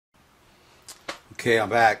Okay, I'm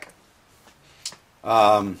back.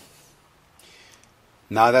 Now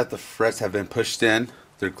that the frets have been pushed in,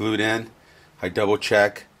 they're glued in, I double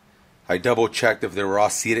checked if they were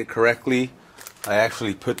all seated correctly. I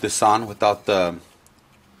actually put this on without the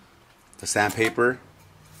sandpaper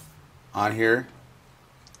on here.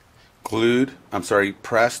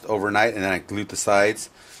 Pressed overnight, and then I glued the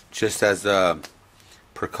sides just as a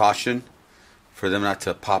precaution for them not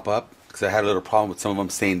to pop up, because I had a little problem with some of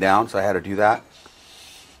them staying down, so I had to do that.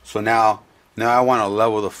 So now I want to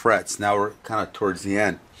level the frets. Now we're kind of towards the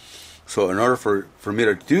end. So in order for me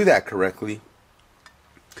to do that correctly,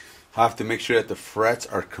 I have to make sure that the frets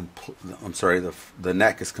are the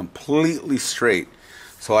neck is completely straight.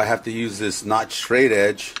 So I have to use this not straight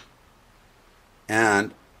edge,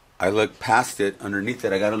 and I look past it. Underneath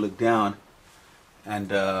it, I got to look down,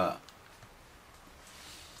 and I'm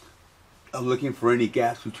looking for any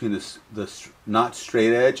gaps between the not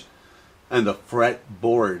straight edge and the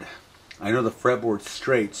fretboard. I know the fretboard's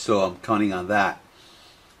straight, so I'm counting on that.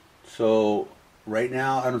 So right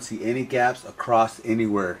now I don't see any gaps across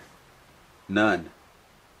anywhere. None.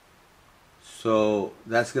 So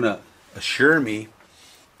that's gonna assure me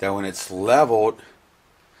that when it's leveled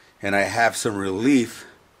and I have some relief,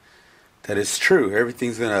 that it's true.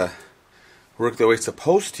 Everything's gonna work the way it's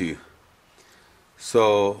supposed to.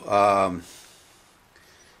 So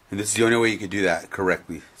and this is the only way you can do that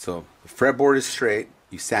correctly. So the fretboard is straight.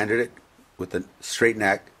 You sanded it with a straight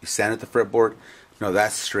neck. You sanded the fretboard. No,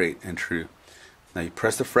 that's straight and true. Now you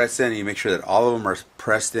press the frets in, and you make sure that all of them are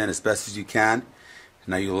pressed in as best as you can. And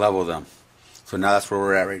now you level them. So now that's where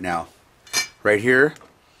we're at right now. Right here,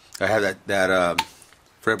 I have that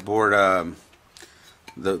fretboard,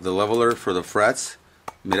 the leveler for the frets,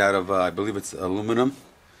 made out of I believe it's aluminum.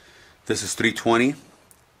 This is 320.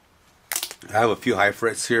 I have a few high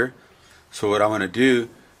frets here. So what I'm going to do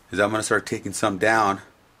is I'm going to start taking some down,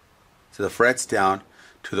 to the frets down,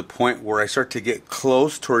 to the point where I start to get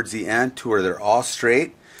close towards the end to where they're all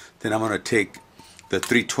straight. Then I'm going to take the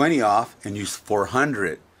 320 off and use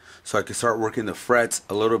 400, so I can start working the frets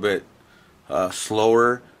a little bit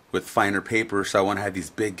slower with finer paper. So I want to have these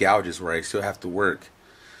big gouges where I still have to work.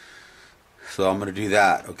 So I'm going to do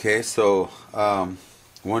that. Okay, so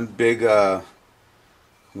one big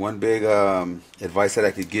advice that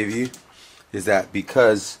I could give you is that,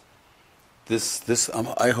 because this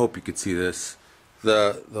I hope you could see this,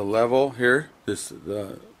 the level here, this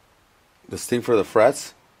thing for the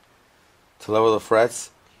frets, to level the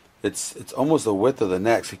frets, it's almost the width of the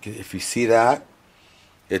neck. So if you see that,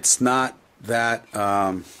 it's not that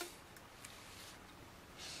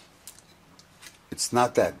it's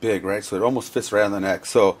not that big, right? So it almost fits right on the neck.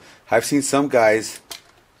 So I've seen some guys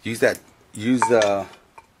use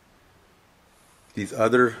these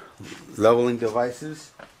other leveling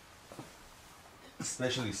devices,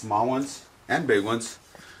 especially small ones and big ones,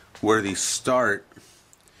 where they start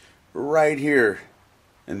right here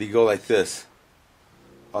and they go like this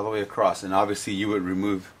all the way across. And obviously you would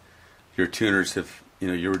remove your tuners if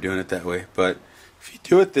you were doing it that way. But if you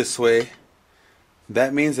do it this way,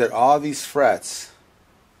 that means that all these frets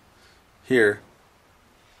here,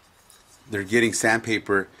 they're getting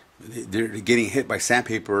sandpaper, they're getting hit by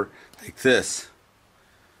sandpaper like this,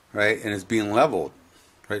 right? And it's being leveled,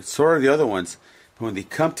 right? So are the other ones. But when they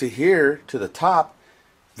come to here, to the top,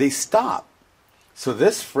 they stop. So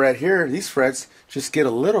this fret here, these frets just get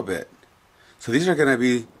a little bit. So these are going to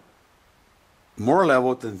be more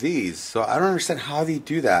leveled than these. So I don't understand how they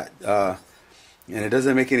do that. And it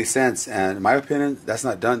doesn't make any sense. And in my opinion, that's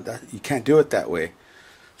not done. You can't do it that way.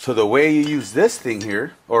 So the way you use this thing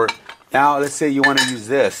here, or now let's say you want to use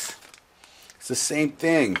this, it's the same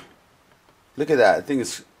thing. Look at that. The thing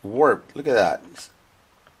is warped. Look at that.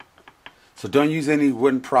 So don't use any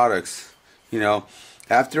wooden products.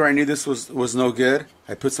 After I knew this was no good,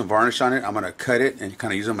 I put some varnish on it. I'm going to cut it and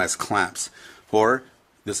kind of use them as clamps. Or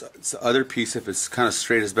this other piece, if it's kind of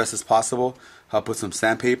straight as best as possible, I'll put some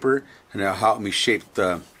sandpaper and it'll help me shape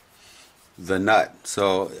the nut.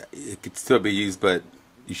 So it could still be used, but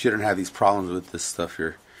you shouldn't have these problems with this stuff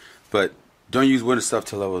here. But don't use wooden stuff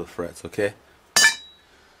to level the frets, okay?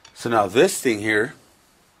 So now this thing here,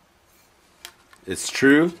 it's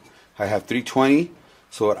true. I have 320.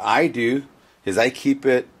 So what I do is I keep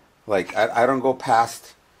it like, I don't go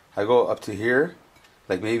past, I go up to here,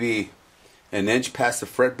 like maybe an inch past the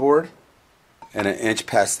fretboard and an inch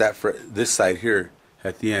past this side here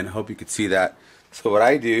at the end. I hope you could see that. So what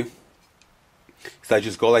I do is I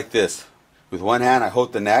just go like this. With one hand I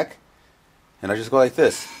hold the neck and I just go like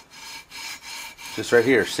this. Just right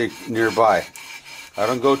here, stay nearby. I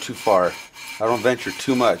don't go too far. I don't venture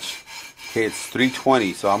too much. Okay, it's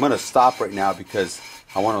 3:20, so I'm going to stop right now because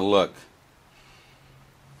I want to look.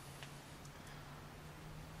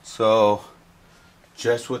 So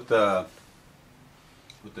just with the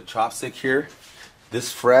chopstick here,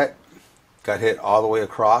 this fret got hit all the way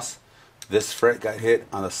across. This fret got hit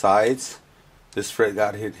on the sides. This fret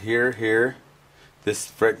got hit here, here. This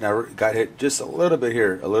fret never got hit, just a little bit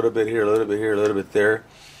here, a little bit here, a little bit here, a little bit there.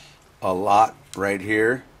 A lot right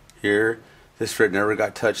here, here. This fret never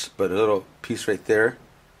got touched, but a little piece right there.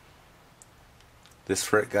 This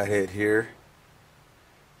fret got hit here.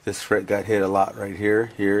 This fret got hit a lot right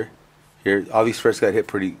here, here, here. All these frets got hit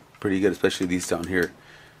pretty good, especially these down here.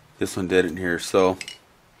 This one didn't here, so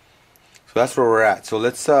that's where we're at. So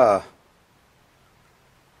let's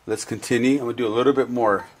continue. I'm gonna do a little bit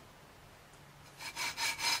more.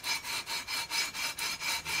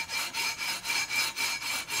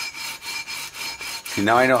 See,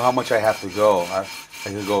 now I know how much I have to go. I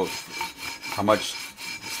can go how much,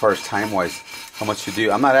 as far as time wise, how much to do.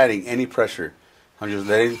 I'm not adding any pressure. I'm just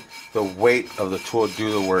letting the weight of the tool do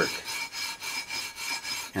the work.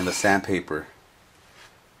 And the sandpaper.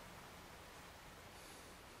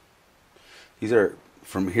 These are,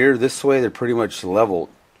 from here this way, they're pretty much leveled.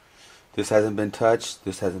 This hasn't been touched.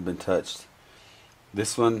 This hasn't been touched.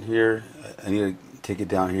 This one here, I need to take it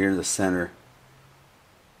down here in the center.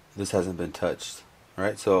 This hasn't been touched.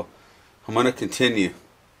 Alright, so I'm going to continue.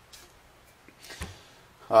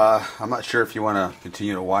 I'm not sure if you want to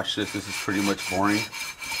continue to watch this. This is pretty much boring.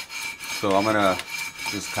 So I'm going to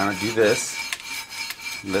just kind of do this.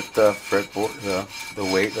 Let the fretboard, the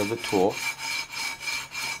weight of the tool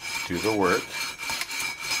do the work.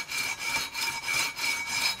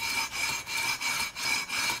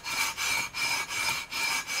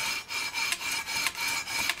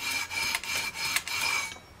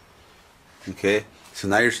 Okay, so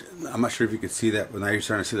now I'm not sure if you can see that, but now you're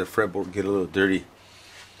starting to see the fretboard get a little dirty.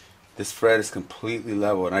 This fret is completely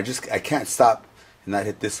level, and I can't stop and not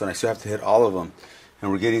hit this one. I still have to hit all of them,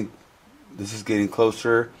 and this is getting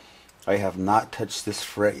closer. I have not touched this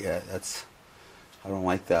fret yet. I don't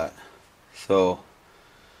like that. So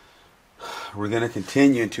we're going to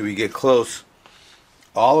continue until we get close.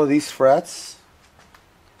 All of these frets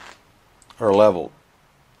are leveled.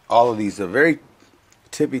 All of these, the very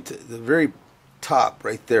tippy, the very top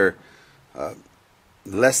right there,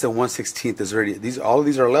 less than 1/16 is already. All of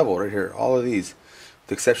these are level right here. All of these, with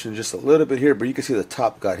the exception of just a little bit here, but you can see the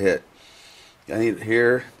top got hit. I need it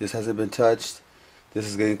here. This hasn't been touched. This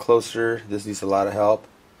is getting closer. This needs a lot of help.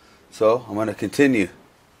 So I'm going to continue.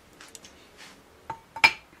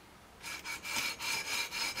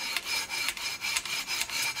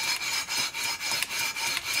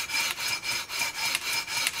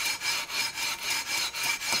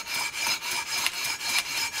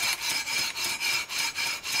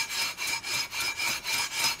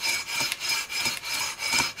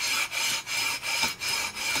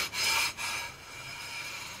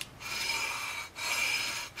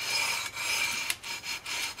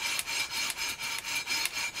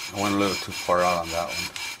 I went a little too far out on that one.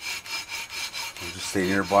 I'll just stay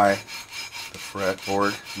nearby the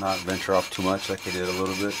fretboard, not venture off too much like I did a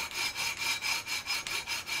little bit.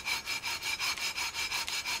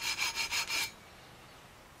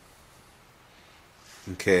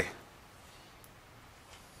 Okay.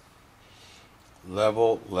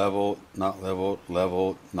 Level, level, not leveled,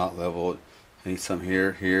 leveled, not leveled. I need some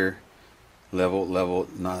here, here. Level, level,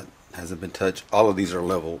 not, hasn't been touched. All of these are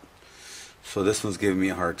leveled. So this one's giving me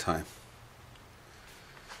a hard time.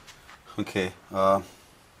 Okay, a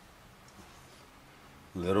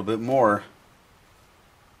little bit more.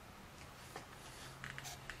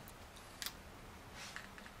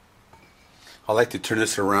 I like to turn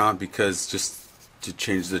this around because just to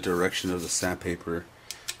change the direction of the sandpaper.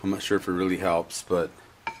 I'm not sure if it really helps, but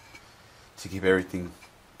to keep everything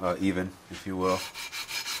even, if you will.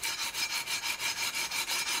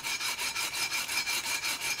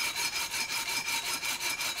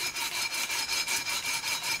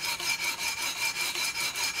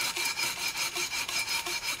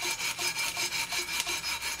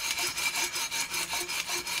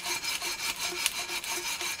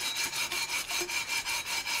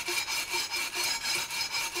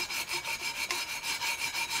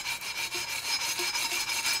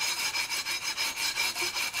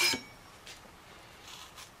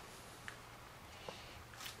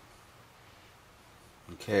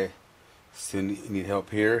 Okay, still need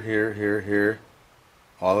help here, here, here, here.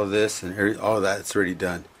 All of this and all of that, it's already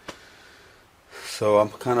done. So I'm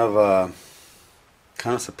kind of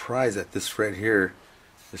surprised that this fret here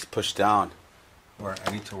is pushed down, where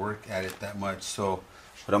I need to work at it that much. So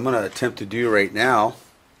what I'm going to attempt to do right now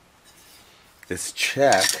is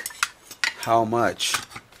check how much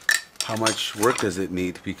work does it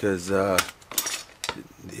need, because it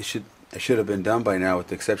should have been done by now, with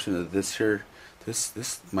the exception of this here.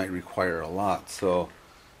 This might require a lot. So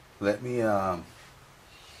let me I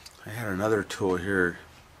had another tool here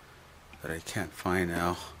that I can't find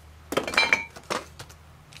now.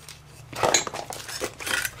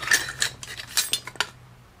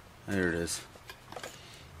 There it is.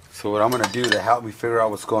 So what I'm going to do to help me figure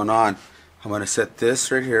out what's going on, I'm going to set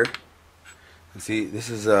this right here. And see, this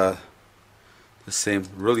is the same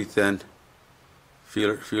really thin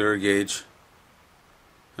feeler gauge.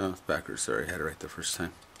 Oh, it's backwards. Sorry, I had it right the first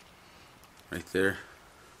time. Right there.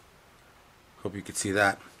 Hope you could see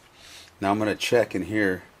that. Now I'm going to check in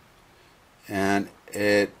here, and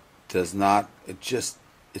it does not. It's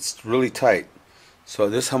really tight. So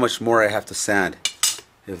this is how much more I have to sand,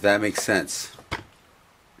 if that makes sense.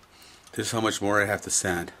 This is how much more I have to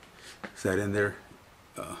sand. Is that in there?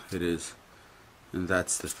 It is. And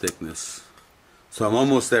that's the thickness. So I'm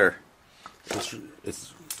almost there.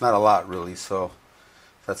 It's not a lot really, so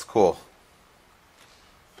that's cool.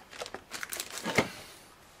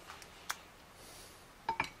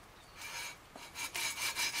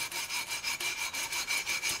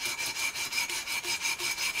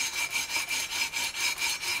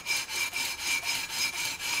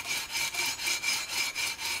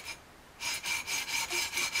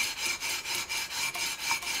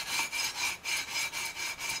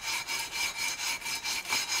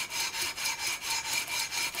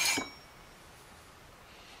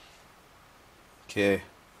 Okay,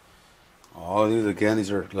 all these again,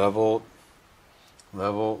 these are level,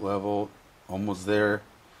 almost there.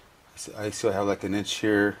 I still have like an inch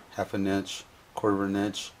here, half an inch, quarter of an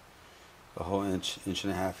inch, a whole inch, inch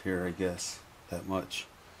and a half here, I guess, that much.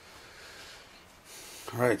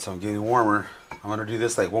 Alright, so I'm getting warmer. I'm going to do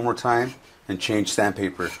this like one more time and change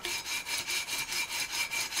sandpaper.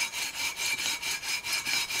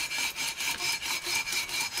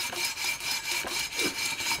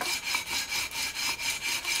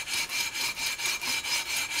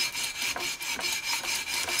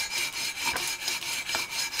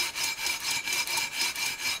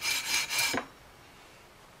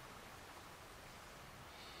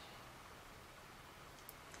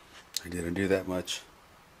 I didn't do that much.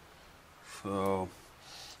 So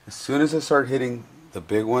as soon as I start hitting the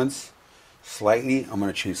big ones slightly, I'm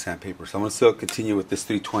going to change sandpaper. So I'm going to still continue with this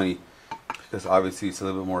 320, because obviously it's a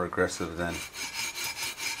little bit more aggressive than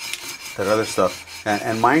that other stuff.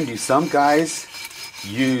 And mind you, some guys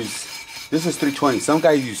use, this is 320, some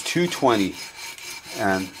guys use 220,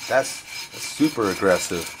 and that's super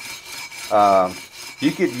aggressive.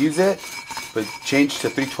 You could use it, but change to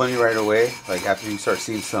 320 right away, like after you start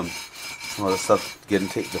seeing some of the stuff the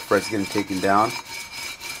frets getting taken down.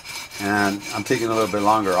 And I'm taking a little bit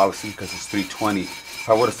longer, obviously, because it's 320. If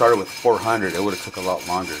I would have started with 400, it would have took a lot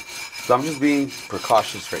longer. So I'm just being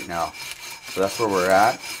precautious right now. So that's where we're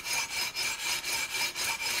at.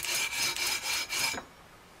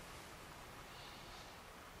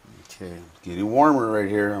 Okay, getting warmer right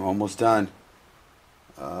here. I'm almost done.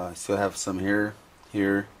 I still have some here.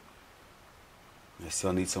 I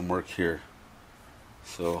still need some work here.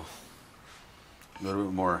 So a little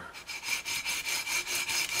bit more.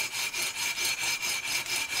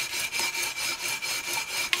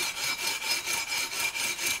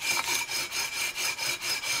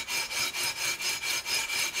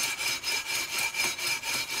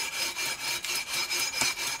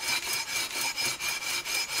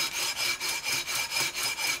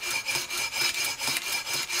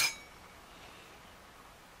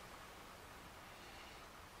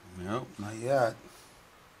 Nope, not yet.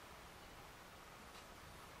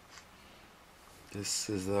 This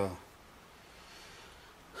is a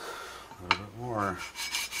little bit more.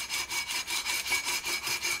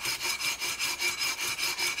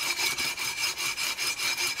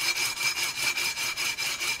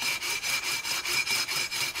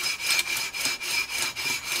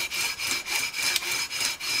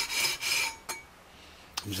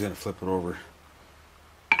 I'm just going to flip it over.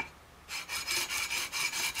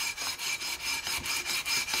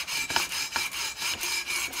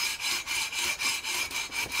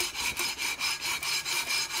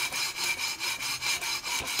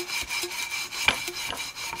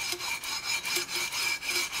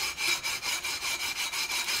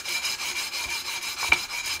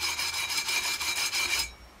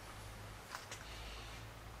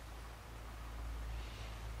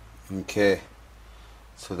 Okay,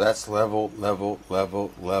 so that's level. So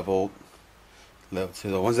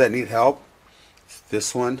the ones that need help, it's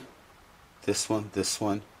this one,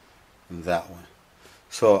 and that one.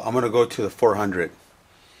 So I'm going to go to the 400.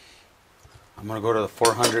 I'm going to go to the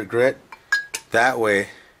 400 grit. That way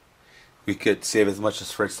we could save as much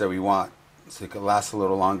as frets that we want, so it could last a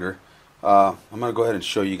little longer. I'm going to go ahead and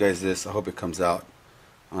show you guys this. I hope it comes out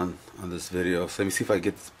on this video. So let me see if I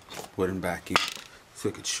get this wooden backing so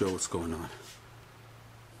I could show what's going on.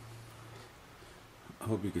 I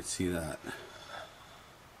hope you could see that.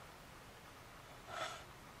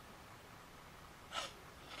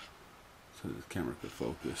 So the camera could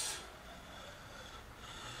focus.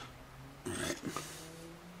 Alright.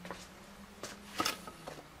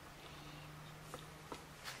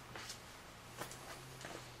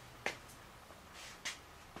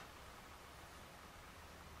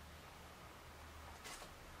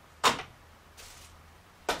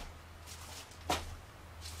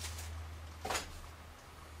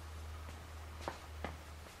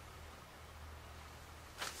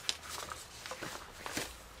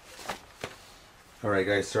 Alright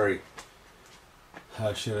guys, sorry.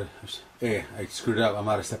 I screwed up. I'm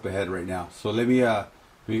out a step ahead right now. So let me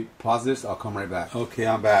pause this. I'll come right back. Okay,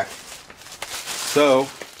 I'm back. So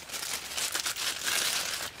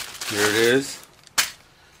here it is.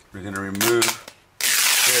 We're gonna remove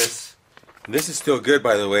this. This is still good,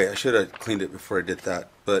 by the way. I should have cleaned it before I did that,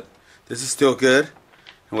 but this is still good.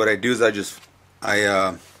 And what I do is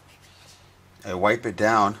I wipe it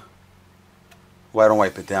down. Well, I don't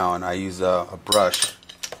wipe it down. I use a brush,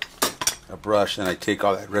 and I take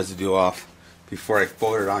all that residue off before I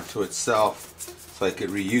fold it onto itself, so I could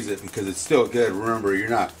reuse it, because it's still good. Remember, you're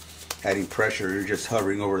not adding pressure, you're just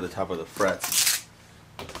hovering over the top of the frets.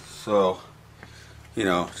 So, you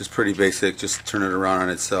know, just pretty basic. Just turn it around on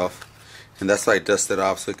itself, and that's why I dust it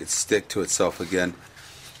off, so it could stick to itself again.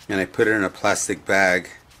 And I put it in a plastic bag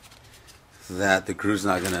so that the glue's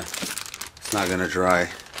not gonna dry.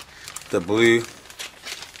 The blue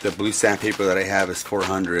sandpaper that I have is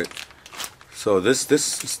 400. So this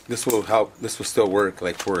will help. This will still work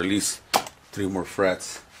like for at least 3 more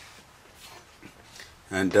frets.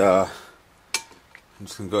 And I'm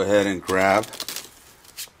just gonna go ahead and grab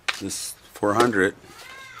this 400.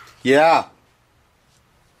 Yeah.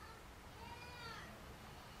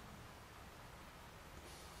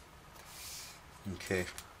 Okay.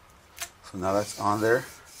 So now that's on there.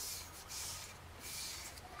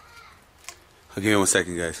 I'll give you 1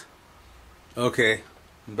 second, guys. Okay,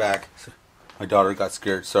 I'm back. My daughter got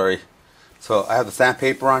scared, sorry. So I have the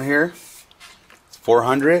sandpaper on here. It's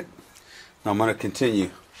 400. Now I'm going to continue.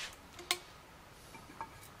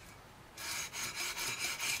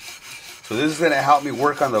 So this is going to help me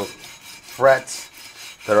work on the frets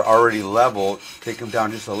that are already leveled. Take them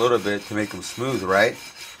down just a little bit to make them smooth, right?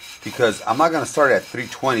 Because I'm not going to start at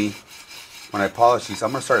 320 when I polish these.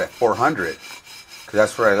 I'm going to start at 400 because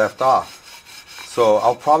that's where I left off. So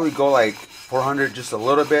I'll probably go like 400 just a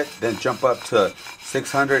little bit, then jump up to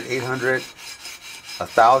 600, 800,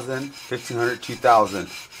 1,000, 1,500, 2,000,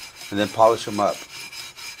 and then polish them up.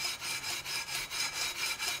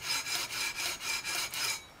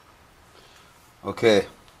 Okay,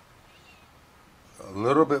 a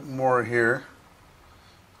little bit more here,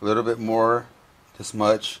 a little bit more, this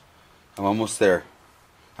much. I'm almost there.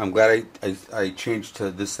 I'm glad I changed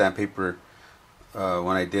to this sandpaper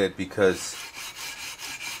when I did, because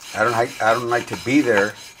I don't like to be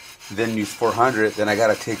there, then use 400, then I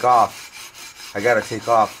gotta take off. I gotta take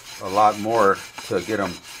off a lot more to get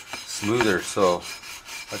them smoother. So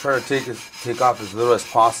I try to take off as little as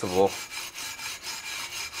possible.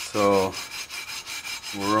 So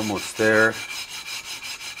we're almost there.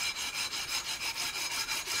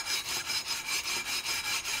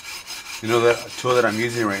 You know, that tool that I'm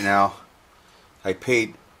using right now, I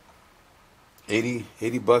paid 80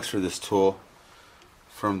 bucks for this tool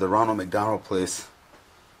from the Ronald McDonald place,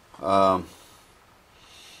 and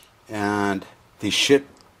they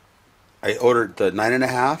shipped. I ordered the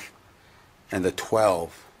 9.5 and the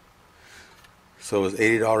 12, so it was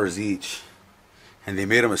 $80 each. And they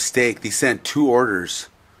made a mistake. They sent 2 orders,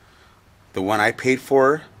 the one I paid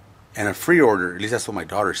for and a free order. At least that's what my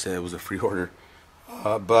daughter said, it was a free order.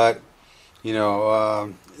 But you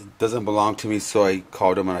know, it doesn't belong to me, so I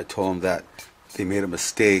called them and I told them that they made a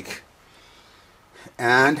mistake.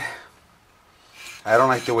 And I don't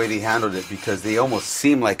like the way they handled it, because they almost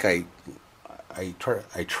seem like I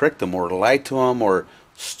tricked them or lied to them or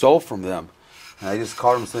stole from them. And I just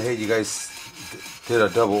called them and said, hey, you guys did a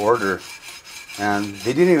double order. And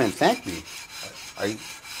they didn't even thank me. I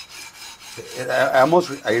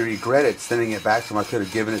regretted sending it back to them. I could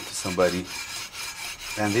have given it to somebody.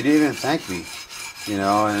 And they didn't even thank me. You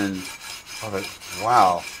know, and I was like,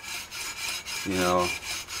 wow. You know.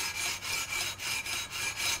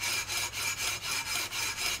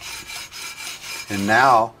 And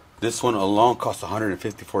now this one alone costs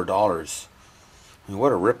 $154. I mean,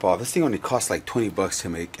 what a ripoff. This thing only costs like 20 bucks to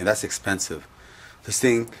make, and that's expensive. This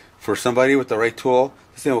thing, for somebody with the right tool,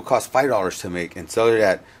 this thing will cost $5 to make and sell it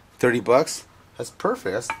at 30 bucks. That's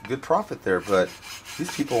perfect. That's good profit there. But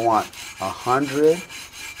these people want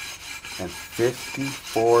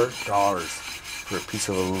 $154 for a piece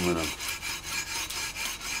of aluminum.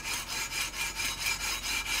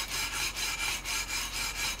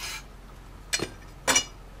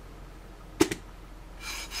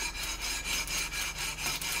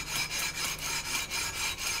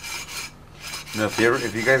 Now,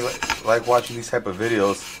 if you guys like watching these type of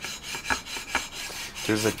videos,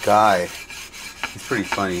 there's a guy. He's pretty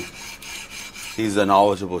funny. He's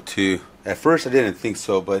knowledgeable too. At first, I didn't think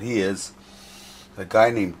so, but he is. A guy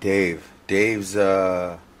named Dave. Dave's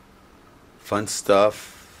Fun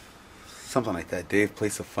Stuff, something like that. Dave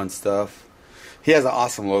Place of Fun Stuff. He has an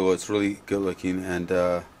awesome logo. It's really good looking,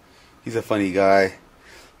 and he's a funny guy.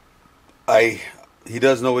 He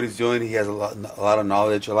does know what he's doing. He has a lot of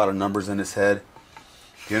knowledge, a lot of numbers in his head.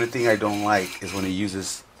 The only thing I don't like is when he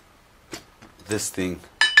uses this thing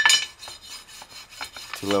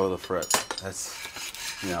to level the frets. That's,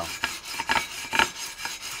 you know.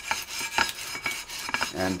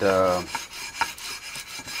 And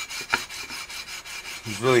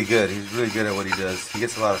he's really good. He's really good at what he does. He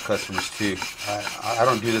gets a lot of customers too. I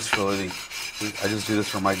don't do this for a living. I just do this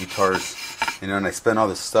for my guitars. You know, and I spend all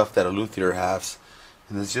this stuff that a luthier has.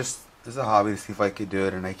 And it's a hobby to see if I could do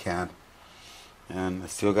it, and I can. And I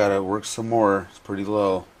still gotta work some more. It's pretty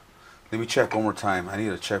low. Let me check one more time. I need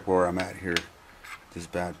to check where I'm at here. This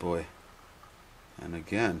bad boy. And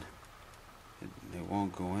again, it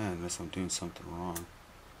won't go in unless I'm doing something wrong.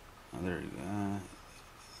 Oh, there you go.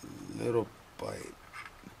 Little bite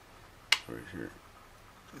right here.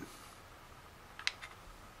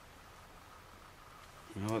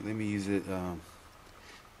 You know what? Let me use it.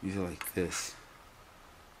 Use it like this.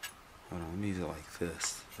 Hold on. Let me use it like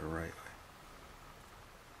this. The right way.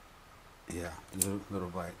 Yeah, little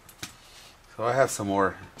bite. So I have some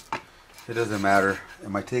more. It doesn't matter.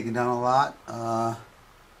 Am I taking down a lot? Not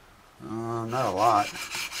a lot.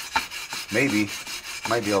 Maybe.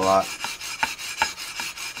 Might be a lot.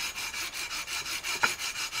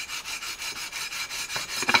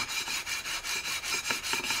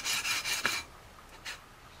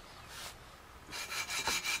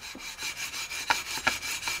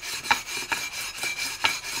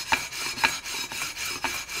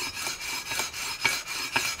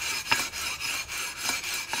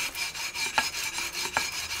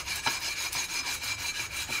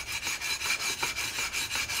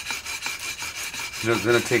 It's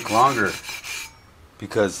going to take longer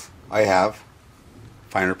because I have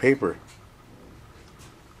finer paper.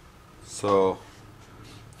 So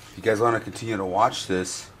if you guys want to continue to watch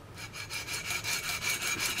this,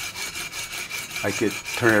 I could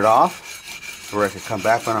turn it off, or I could come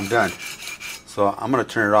back when I'm done. So I'm going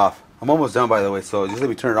to turn it off. I'm almost done, by the way, so just let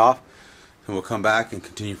me turn it off and we'll come back and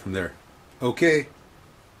continue from there. Okay,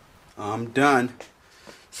 I'm done.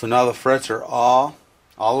 So now the frets are all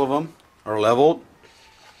of them are leveled.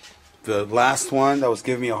 The last one that was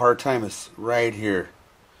giving me a hard time is right here.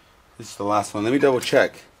 This is the last one. Let me double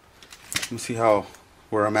check. Let me see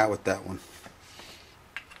where I'm at with that one.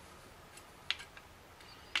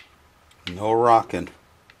 No rocking.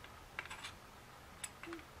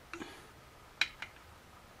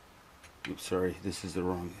 Oops, sorry. This is the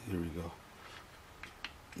wrong. Here we go.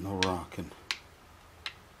 No rocking.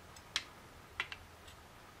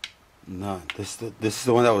 None. This is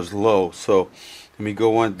the one that was low. So let me go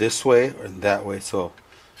one this way or that way, so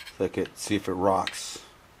I could see if it rocks.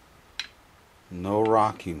 No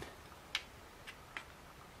rocking.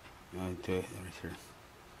 I do it right here.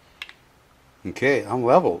 Okay, I'm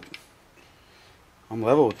leveled. I'm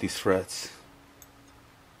level with these frets.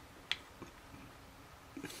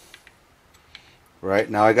 Right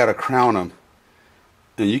now I gotta crown them,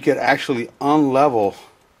 and you can actually unlevel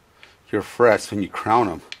your frets when you crown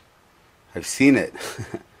them. I've seen it.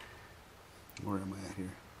 Where am I at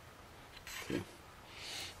here? Okay.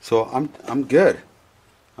 So I'm good.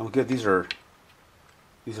 I'm good. These are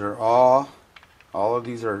all of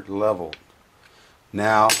these are leveled.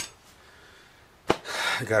 Now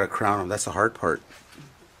I gotta crown them. That's the hard part,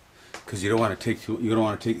 because you don't want to take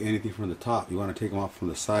anything from the top. You want to take them off from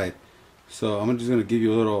the side. So I'm just going to give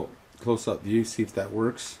you a little close-up view, see if that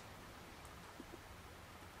works.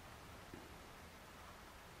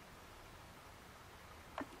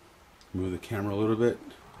 Move the camera a little bit.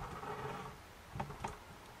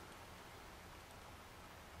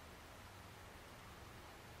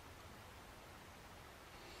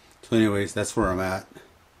 So anyways, that's where I'm at.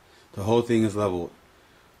 The whole thing is leveled.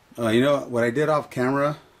 You know what I did off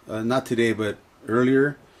camera, not today but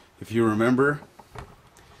earlier, if you remember,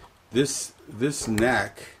 this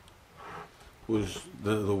neck was,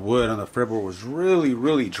 the wood on the fretboard was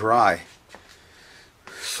really dry.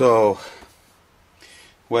 So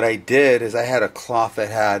what I did is I had a cloth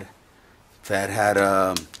that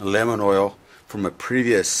had lemon oil from a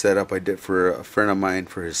previous setup I did for a friend of mine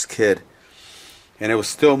for his kid, and it was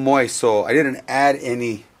still moist, so I didn't add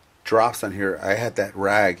any drops on here. I had that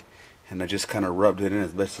rag and I just kind of rubbed it in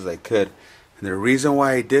as best as I could. And the reason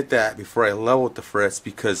why I did that before I leveled the frets,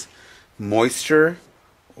 because moisture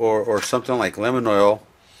or something like lemon oil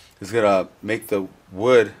is gonna make the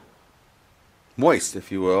wood moist,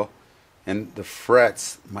 if you will, and the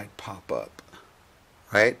frets might pop up,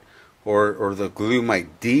 right? Or the glue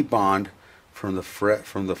might debond from the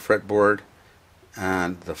fretboard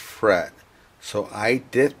and the fret. So I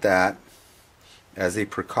did that as a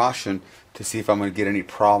precaution to see if I'm going to get any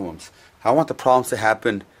problems. I want the problems to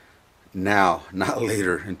happen now, not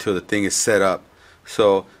later, until the thing is set up.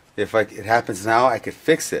 So if it happens now, I could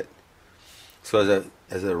fix it. So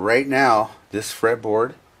as of right now, this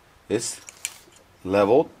fretboard is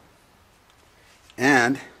leveled,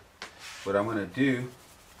 and what I'm going to do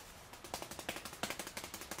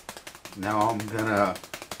now, I'm going to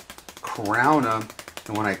crown them,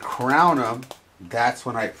 and when I crown them, that's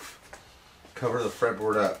when I cover the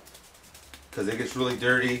fretboard up, because it gets really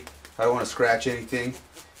dirty. I don't want to scratch anything,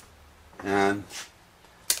 and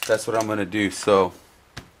that's what I'm going to do. So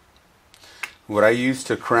what I use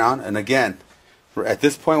to crown, and again, at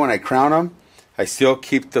this point when I crown them, I still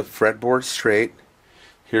keep the fretboard straight.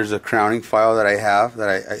 Here's a crowning file that I have.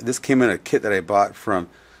 This came in a kit that I bought from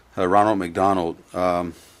Ronald McDonald.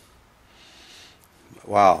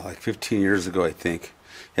 Wow, like 15 years ago, I think.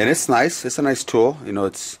 And it's nice. It's a nice tool. You know,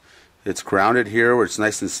 it's grounded here where it's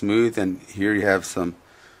nice and smooth, and here you have some.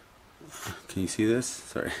 Can you see this?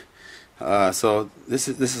 Sorry. So this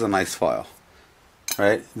is a nice file,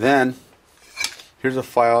 right? Then here's a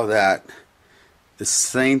file that the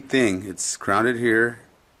same thing. It's grounded here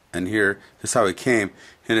and here. This is how it came,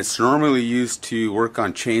 and it's normally used to work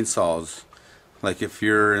on chainsaws. Like if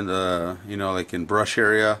you're in the, you know, like in brush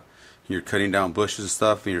area, you're cutting down bushes and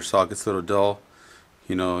stuff, and your saw gets a little dull.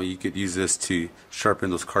 You know, you could use this to sharpen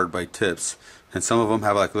those carbide tips. And some of them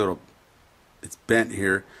have like a little, it's bent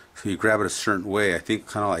here, so you grab it a certain way. I think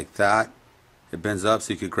kind of like that. It bends up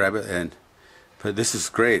so you could grab it, but this is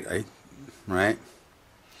great, right?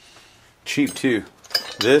 Cheap too.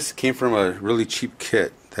 This came from a really cheap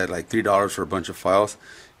kit that had like $3 for a bunch of files,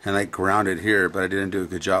 and I grounded here, but I didn't do a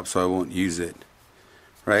good job, so I won't use it.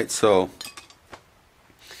 Right? So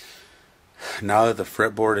now that the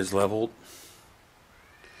fretboard is leveled,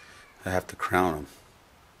 I have to crown them,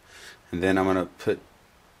 and then I'm going to put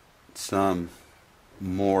some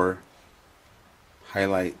more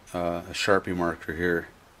highlight, a Sharpie marker here,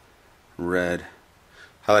 red.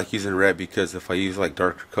 I like using red because if I use like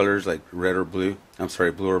darker colors like red or blue, I'm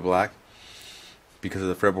sorry, blue or black, because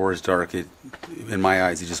the fretboard is dark, in my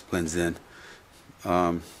eyes it just blends in.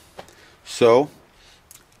 I'm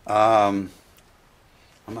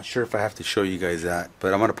not sure if I have to show you guys that,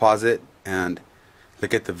 but I'm going to pause it and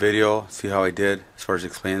look at the video, see how I did as far as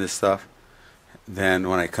explaining this stuff. Then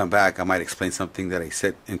when I come back, I might explain something that I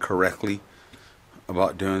said incorrectly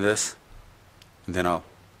about doing this, and then I'll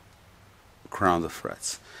crown the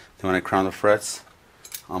frets. Then when I crown the frets,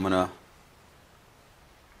 I'm going to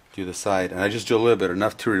do the side, and I just do a little bit,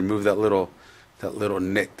 enough to remove that little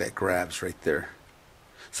nick that grabs right there.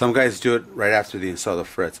 Some guys do it right after they install the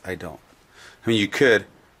frets. I don't. I mean, you could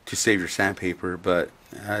to save your sandpaper, but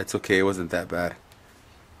it's okay. It wasn't that bad.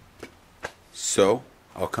 So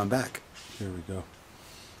I'll come back. Here we go.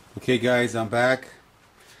 Okay, guys, I'm back.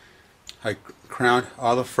 I crowned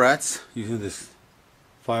all the frets using this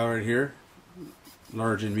file right here,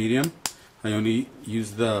 large and medium. I only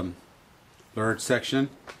used the large section.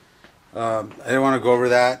 I didn't want to go over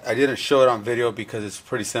that. I didn't show it on video because it's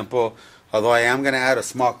pretty simple. Although I am going to add a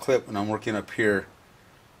small clip when I'm working up here,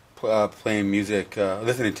 playing music,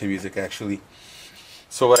 listening to music actually.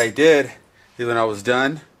 So what I did is when I was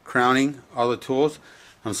done crowning all the tools,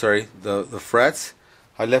 the frets,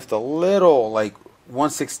 I left a little, like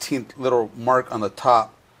 1/16 little mark on the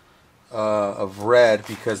top of red,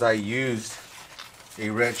 because I used a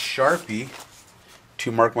red Sharpie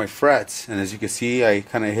to mark my frets, and as you can see, I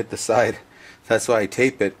kind of hit the side. That's why I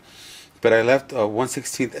tape it. But I left a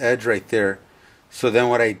 1/16 edge right there. So then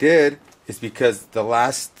what I did is, because the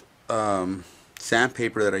last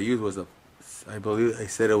sandpaper that I used was I believe I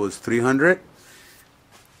said it was 300.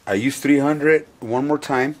 I used 300 one more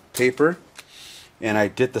time, paper, and I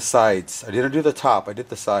did the sides. I didn't do the top, I did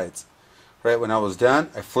the sides. Right, when I was done,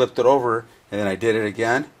 I flipped it over, and then I did it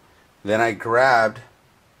again. Then I grabbed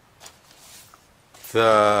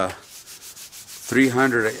the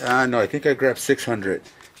 300, no, I think I grabbed 600,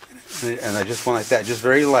 and I just went like that, just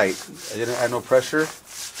very light. I didn't add no pressure,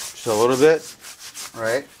 just a little bit,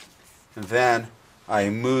 right? And then I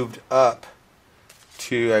moved up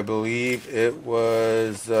to, I believe it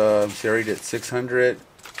was, see, I already did 600.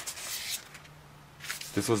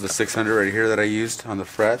 This was the 600 right here that I used on the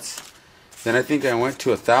frets. Then I think I went to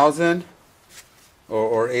 1,000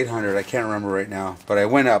 or 800. I can't remember right now, but I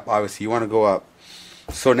went up. Obviously, you want to go up.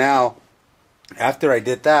 So now, after I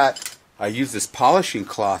did that, I used this polishing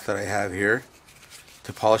cloth that I have here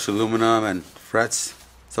to polish aluminum and frets,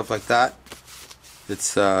 stuff like that. It's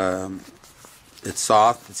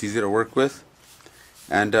soft. It's easy to work with.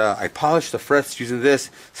 And I polished the frets using this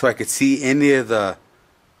so I could see any of the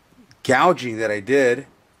gouging that I did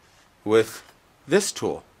with this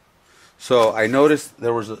tool. So I noticed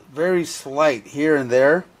there was a very slight here and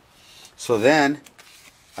there. So then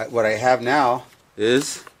what I have now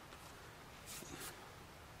is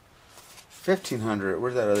 1,500.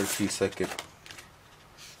 Where's that other piece I could...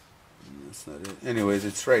 That's not it. Anyways,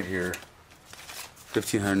 it's right here.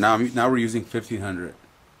 1,500. Now we're using 1,500.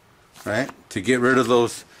 Right? To get rid of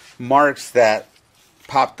those marks that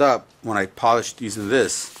popped up when I polished using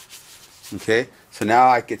this. Okay? So now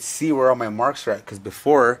I could see where all my marks are at, because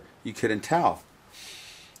before you couldn't tell.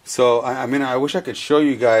 So I mean, I wish I could show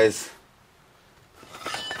you guys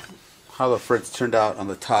how the frets turned out on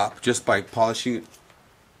the top just by polishing it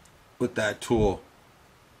with that tool.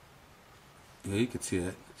 Yeah, you can see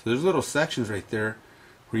it. So there's little sections right there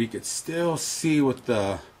where you could still see what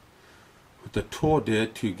the tool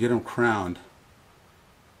did to get them crowned.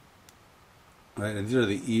 Right, and these are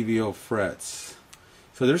the EVO frets.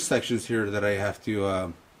 So there's sections here that I have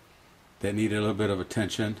to that need a little bit of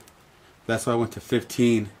attention. That's why I went to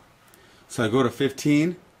 15. So I go to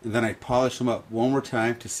 15, and then I polish them up one more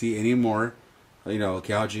time to see any more, you know,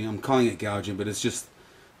 gouging. I'm calling it gouging, but it's just,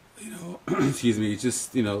 you know, excuse me, it's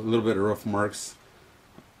just, you know, a little bit of rough marks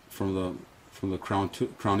from the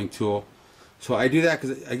crowning tool. So I do that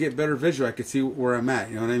because I get better visual. I can see where I'm at.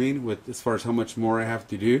 You know what I mean? With as far as how much more I have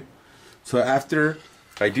to do. So after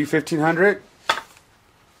I do 1,500,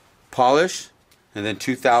 polish, and then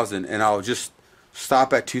 2,000, and I'll just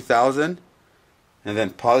stop at 2,000 and then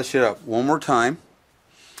polish it up one more time.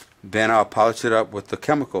 Then I'll polish it up with the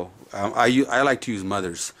chemical. I like to use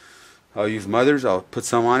Mothers. I'll use Mothers. I'll put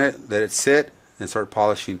some on it, let it sit, and start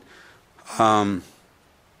polishing. I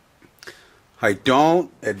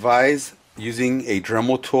don't advise using a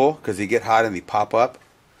Dremel tool because they get hot and they pop up.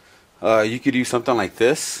 You could use something like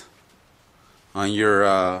this on your,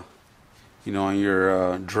 you know, on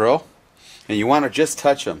your drill, and you want to just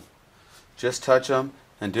touch them. Just touch them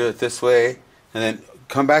and do it this way, and then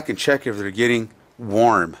come back and check if they're getting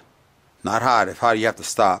warm. Not hot. If hot, you have to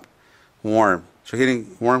stop. Warm. So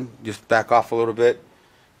getting warm, just back off a little bit,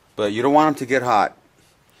 but you don't want them to get hot.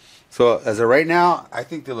 So as of right now, I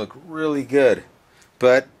think they look really good,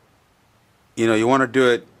 but you know, you want to do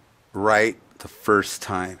it right the first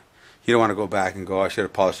time. You don't want to go back and go, I should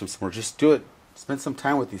have polished them some more. Just do it. Spend some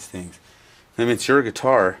time with these things. I mean, it's your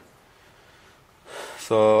guitar.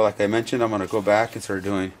 So like I mentioned, I'm going to go back and start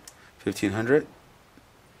doing 1,500.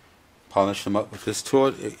 Polish them up with this tool.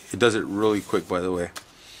 It does it really quick, by the way.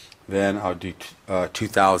 Then I'll do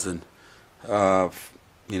 2,000, you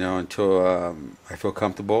know, until I feel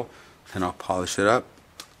comfortable. Then I'll polish it up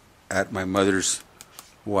at my Mother's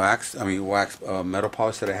wax metal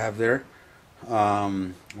polish that I have there.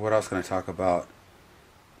 What else can I talk about?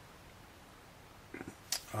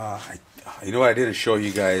 You know what I didn't show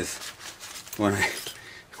you guys when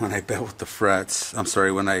I bet with the frets. I'm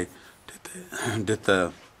sorry, when I did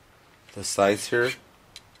the sides here.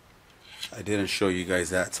 I didn't show you guys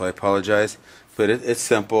that, so I apologize. But it's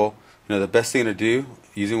simple. You know, the best thing to do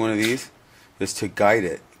using one of these is to guide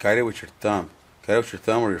it. Guide it with your thumb. Guide it with your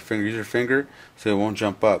thumb or your finger. Use your finger so it won't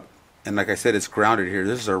jump up. And like I said, it's grounded here.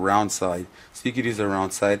 This is a round side, so you could use a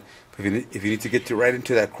round side. But if you need to get right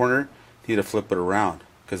into that corner, you need to flip it around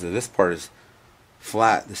because this part is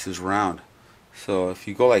flat. This is round. So if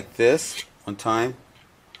you go like this one time,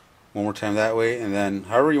 one more time that way, and then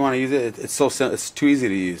however you want to use it, it's so simple. It's too easy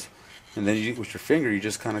to use. And then with your finger, you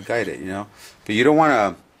just kind of guide it, you know. But you don't want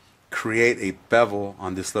to create a bevel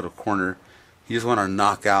on this little corner. You just want to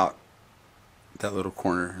knock out that little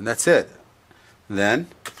corner, and that's it. Then,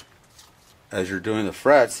 as you're doing the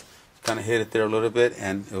frets, kind of hit it there a little bit,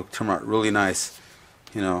 and it'll turn out really nice.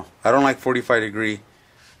 You know, I don't like 45-degree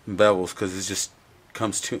bevels because it just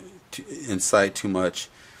comes too inside too much.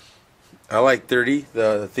 I like 30.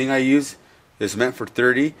 The thing I use is meant for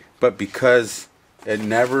 30, but because it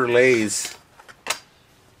never lays,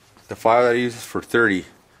 the file that I use is for 30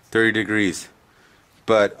 degrees,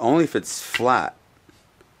 but only if it's flat.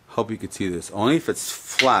 Hope you can see this. Only if it's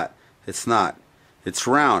flat. It's not. It's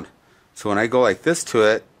round. So when I go like this to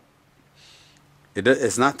it,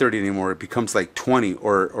 it's not 30 anymore. It becomes like 20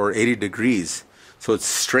 or 80 degrees. So it's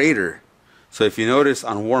straighter. So if you notice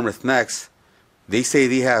on Warmoth necks, they say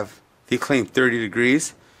they claim 30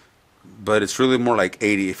 degrees, but it's really more like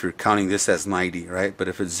 80 if you're counting this as 90, right? But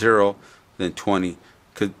if it's 0, then 20.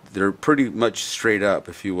 Cause they're pretty much straight up,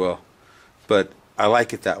 if you will. But I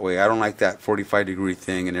like it that way. I don't like that 45-degree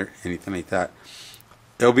thing and anything like that.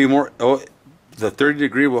 It'll be more. Oh, the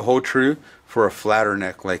 30-degree will hold true for a flatter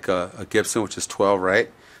neck like a Gibson, which is 12,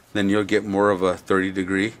 right? Then you'll get more of a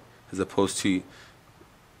 30-degree as opposed to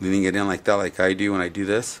leaning it in like that, like I do when I do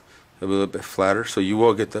this. It'll be a little bit flatter, so you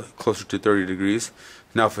will get the closer to 30 degrees.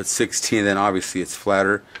 Now, if it's 16, then obviously it's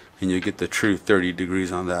flatter, and you get the true 30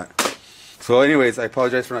 degrees on that. So, anyways, I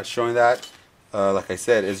apologize for not showing that. Like I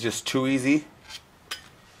said, it's just too easy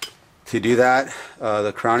to do that.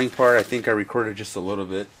 The crowning part, I think I recorded just a little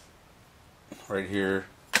bit right here.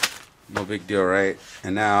 No big deal, right?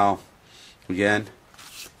 And now, again,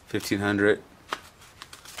 1500,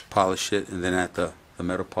 polish it, and then at the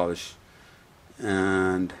metal polish.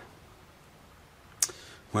 And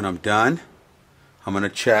when I'm done, I'm going to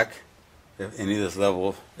check if any of this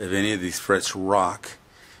level, if any of these frets rock,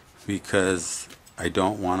 because I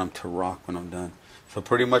don't want them to rock when I'm done. So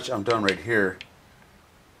pretty much I'm done right here.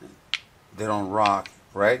 They don't rock,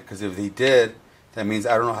 right? Because if they did, that means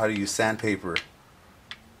I don't know how to use sandpaper.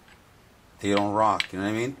 They don't rock, you know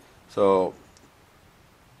what I mean? So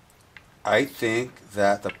I think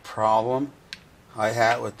that the problem I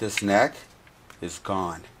had with this neck is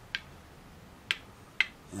gone.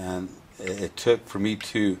 And it took for me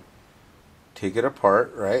to take it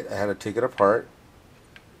apart, right? I had to take it apart,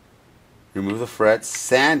 remove the frets,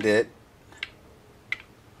 sand it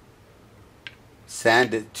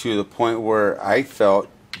to the point where I felt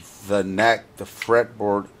the neck, the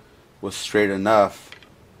fretboard was straight enough.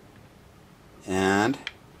 And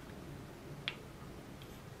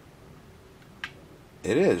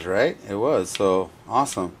it is, right? It was. So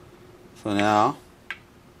awesome. So now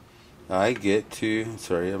I get to,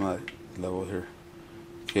 sorry, I'm at level here.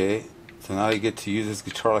 Okay, so now I get to use this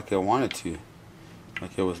guitar like I wanted to,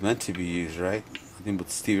 like it was meant to be used, right? Nothing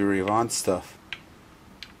but Stevie Ray Vaughan stuff.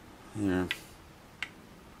 Yeah.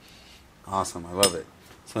 Awesome, I love it.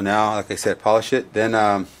 So now, like I said, polish it. Then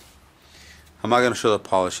I'm not gonna show the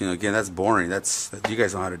polishing again. That's boring. You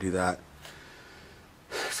guys know how to do that.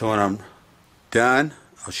 So when I'm done,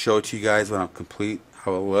 I'll show it to you guys when I'm complete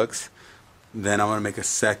how it looks. Then I'm gonna make a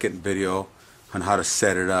second video on how to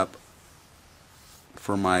set it up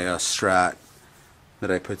for my Strat that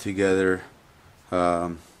I put together.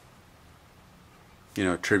 You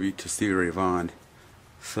know, tribute to Stevie Ray Vaughan.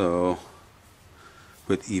 So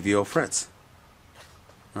with EVO frets.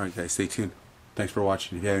 Alright guys, stay tuned. Thanks for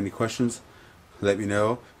watching. If you have any questions, let me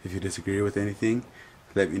know. If you disagree with anything,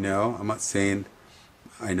 let me know. I'm not saying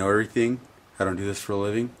I know everything. I don't do this for a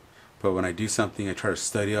living. But when I do something, I try to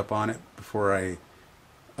study up on it before I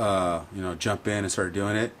you know, jump in and start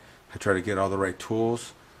doing it. I try to get all the right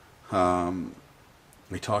tools. I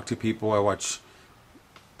talk to people. I watch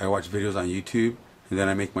videos on YouTube, and then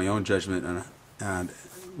I make my own judgment and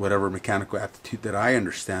whatever mechanical aptitude that I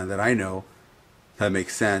understand, that I know, that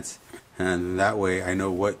makes sense, and that way I know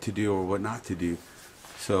what to do or what not to do.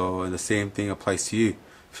 So, and the same thing applies to you.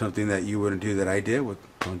 Something that you wouldn't do that I did, well,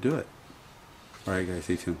 don't do it. Alright guys,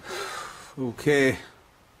 stay tuned. Okay,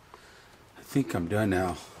 I think I'm done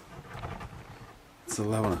now. It's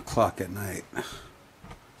 11 o'clock at night.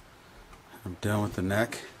 I'm done with the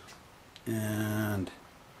neck, and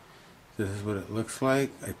this is what it looks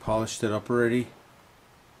like. I polished it up already.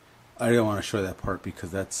 I didn't want to show that part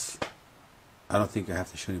because I don't think I have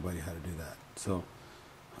to show anybody how to do that. So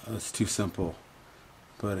it's too simple.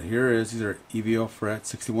 But here it is. These are EVO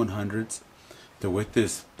frets, 6100s. The width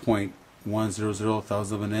is 0.100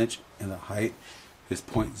 thousand of an inch, and the height is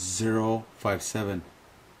 0.057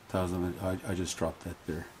 thousand of an inch. I just dropped that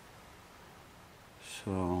there.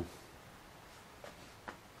 So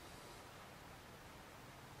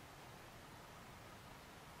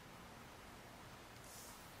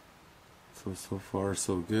so far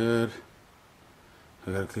so good.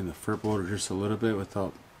 I gotta clean the fretboard just a little bit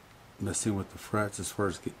without messing with the frets as far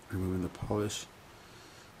as removing the polish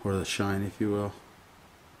or the shine, if you will.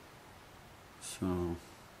 So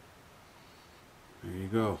There you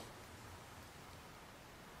go.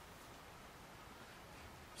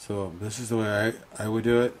 So this is the way I would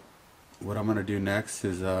do it. What I'm going to do next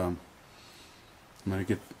is I'm going to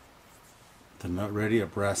get the nut ready, a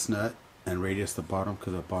brass nut, and radius the bottom,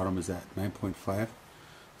 because the bottom is at 9.5.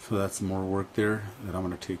 So that's more work there that I'm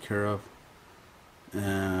going to take care of.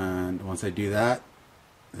 And once I do that,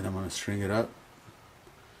 then I'm going to string it up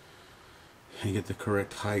and get the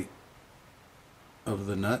correct height of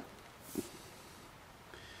the nut.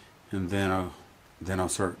 And then I'll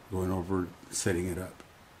start going over setting it up.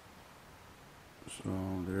 So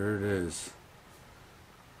there it is.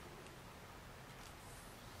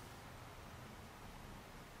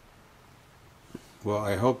 Well,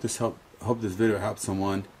 I hope this video helps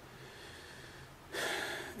someone.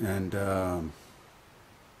 And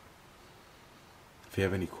if you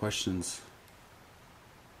have any questions,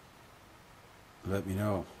 let me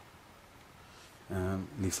know.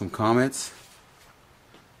 Leave some comments.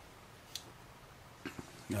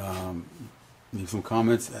 Leave some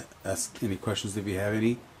comments. Ask any questions if you have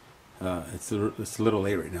any. It's a little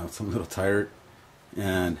late right now, so I'm a little tired.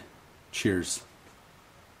 And cheers.